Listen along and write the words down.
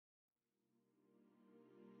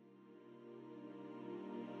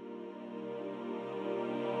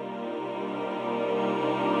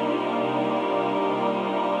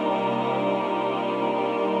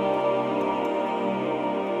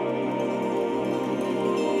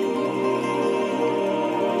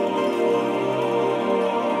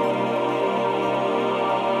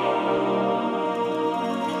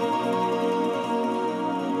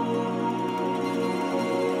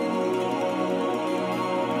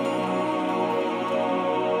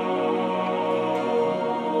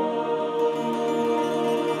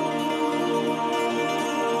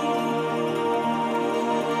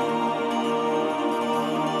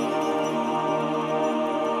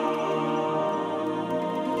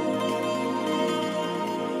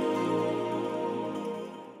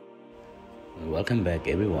Welcome back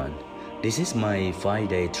everyone. This is my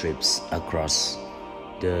 5-day trips across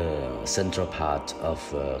the central part of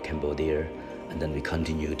Cambodia, and then we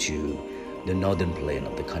continue to the northern plain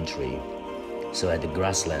of the country. So at the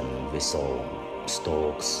grassland we saw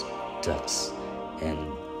storks, ducks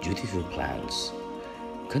and beautiful plants.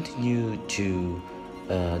 Continue to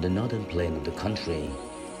the northern plain of the country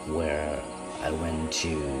where I went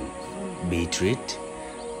to Betreed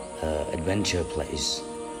Adventure place.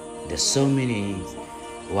 There's so many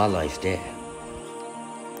wildlife there.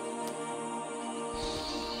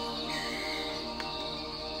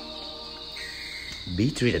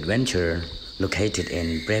 Betreed Adventure located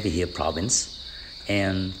in Prey Veng province,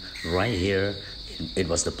 and right here it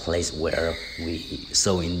was the place where we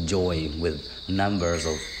so enjoy with numbers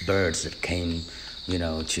of birds that came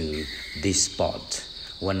to this spot.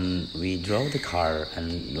 When we drove the car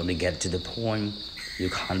and when we get to the point,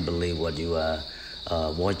 you can't believe what you are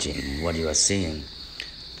watching, what you are seeing.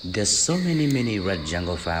 There's so many red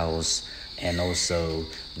jungle fowls, and also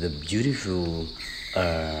the beautiful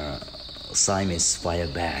Siamese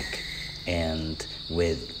Fireback, and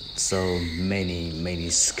with so many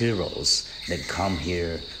squirrels that come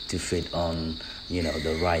here to feed on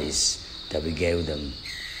the rice that we gave them.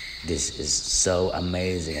 This is so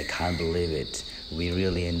amazing. I can't believe it. We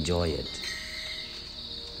really enjoy it.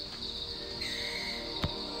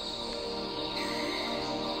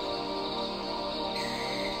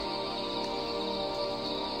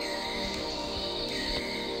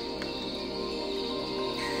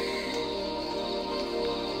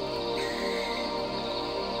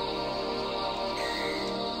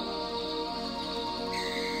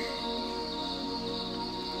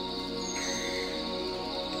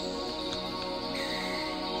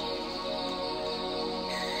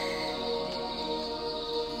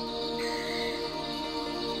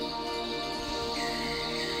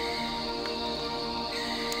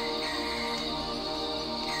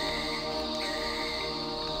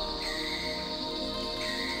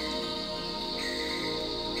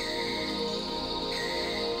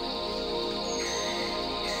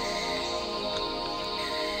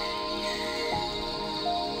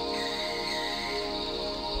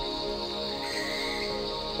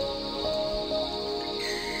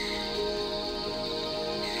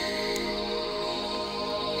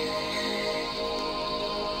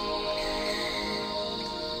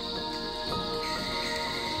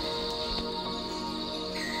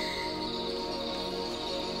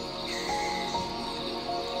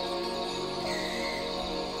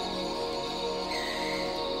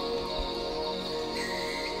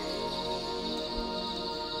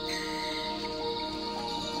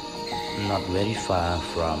 Not very far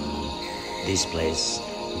from this place,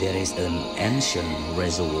 there is an ancient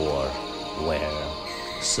reservoir where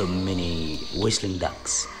so many whistling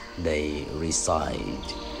ducks they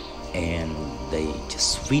reside, and they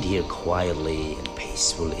just feed here quietly and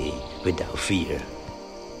peacefully without fear.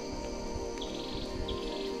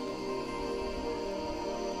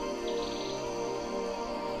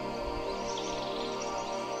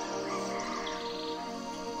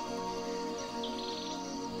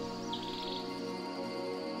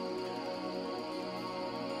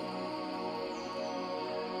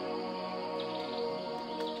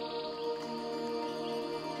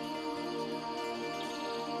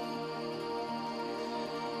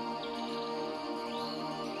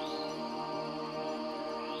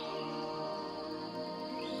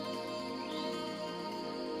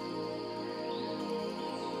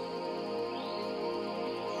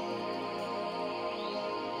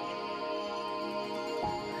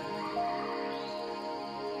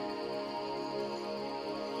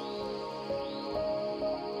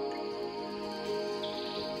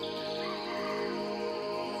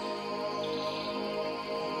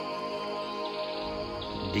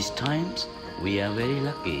 These times we are very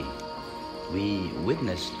lucky. We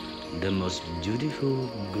witnessed the most beautiful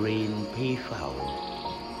green peafowl.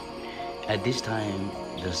 At this time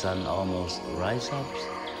the sun almost rises up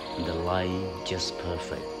and the light just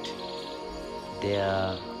perfect. There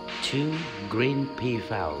are 2 green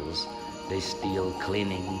peafowls. They still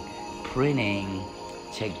cleaning, preening,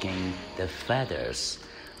 checking the feathers,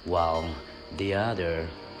 while the other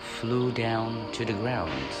flew down to the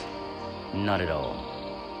ground. Not at all.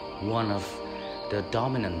 One of the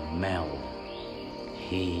dominant male,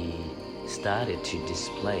 he started to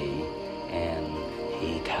display, and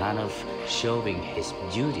he kind of showing his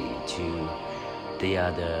beauty to the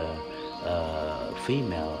other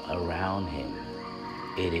female around him.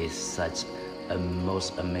 It is such a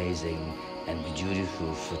most amazing and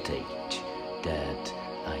beautiful footage that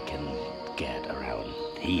I can get around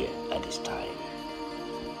here at this time.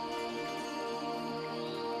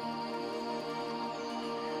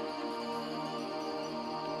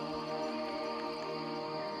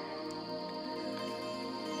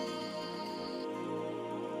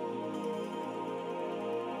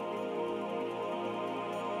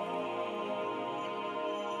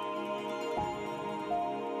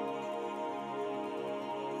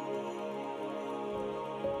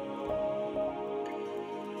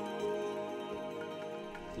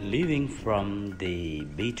 Leaving from the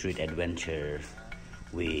Betreed Adventure,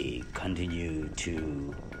 we continue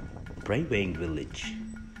to Prey Veng Village,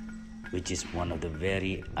 which is one of the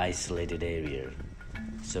very isolated area.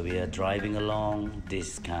 So we are driving along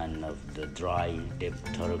this kind of the dry, deep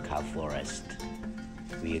Toroka forest.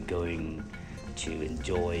 We are going to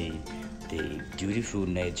enjoy the beautiful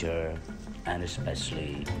nature, and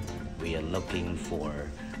especially we are looking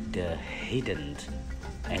for the hidden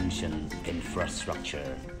ancient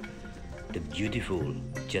infrastructure. The beautiful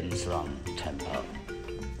Chen From temple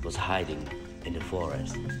was hiding in the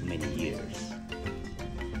forest many years.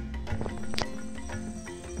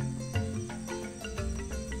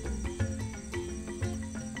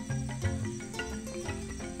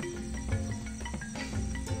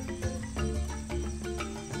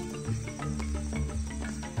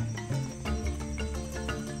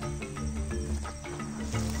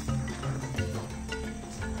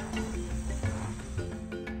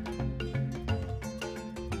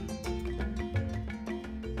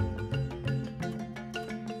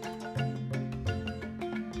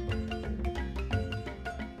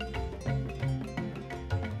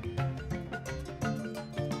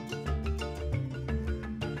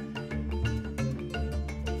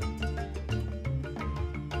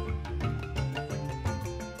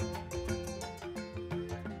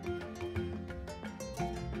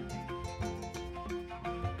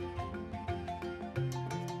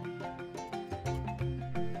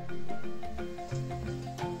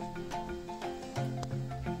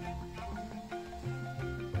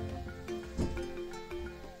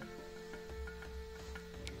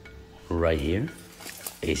 Right here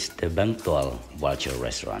is the Boengtoal Vulture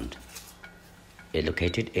Restaurant. It's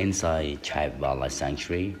located inside Chai Wildlife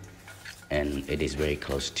Sanctuary, and it is very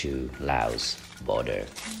close to Laos border.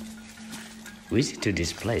 Visit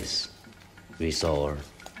this place, we saw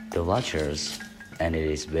the vultures, and it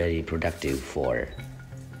is very productive for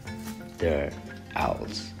the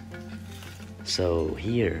owls. So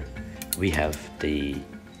here we have the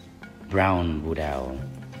brown wood owl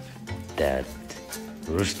that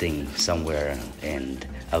roosting somewhere in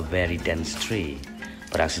a very dense tree,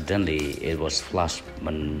 but accidentally it was flushed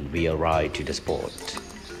when we arrived to the spot.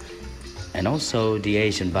 And also the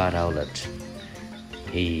Asian Barred Owlet,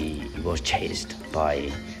 he was chased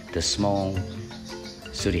by the small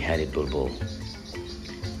sooty-headed bulbul.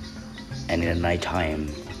 And in the night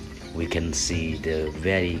time we can see the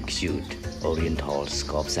very cute Oriental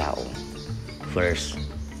Scope Owl. First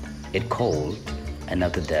it called, and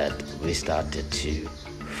after that we started to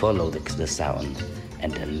follow the sound,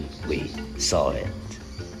 and then we saw it.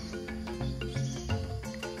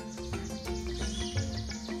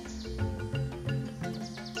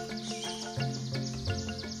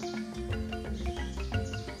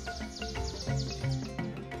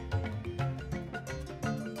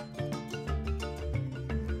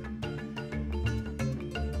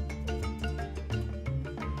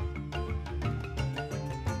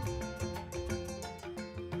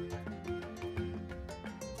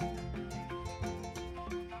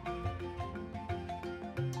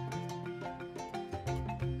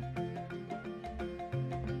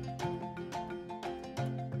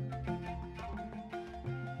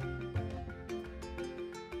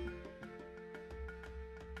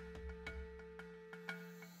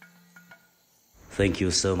 Thank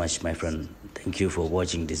you so much, my friend. Thank you for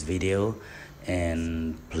watching this video,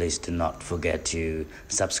 and please do not forget to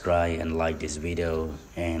subscribe and like this video,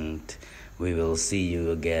 and we will see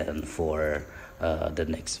you again for the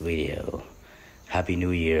next video. Happy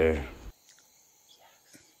New Year. Yes,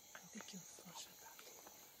 I think you'll flush it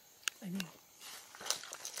back. I mean,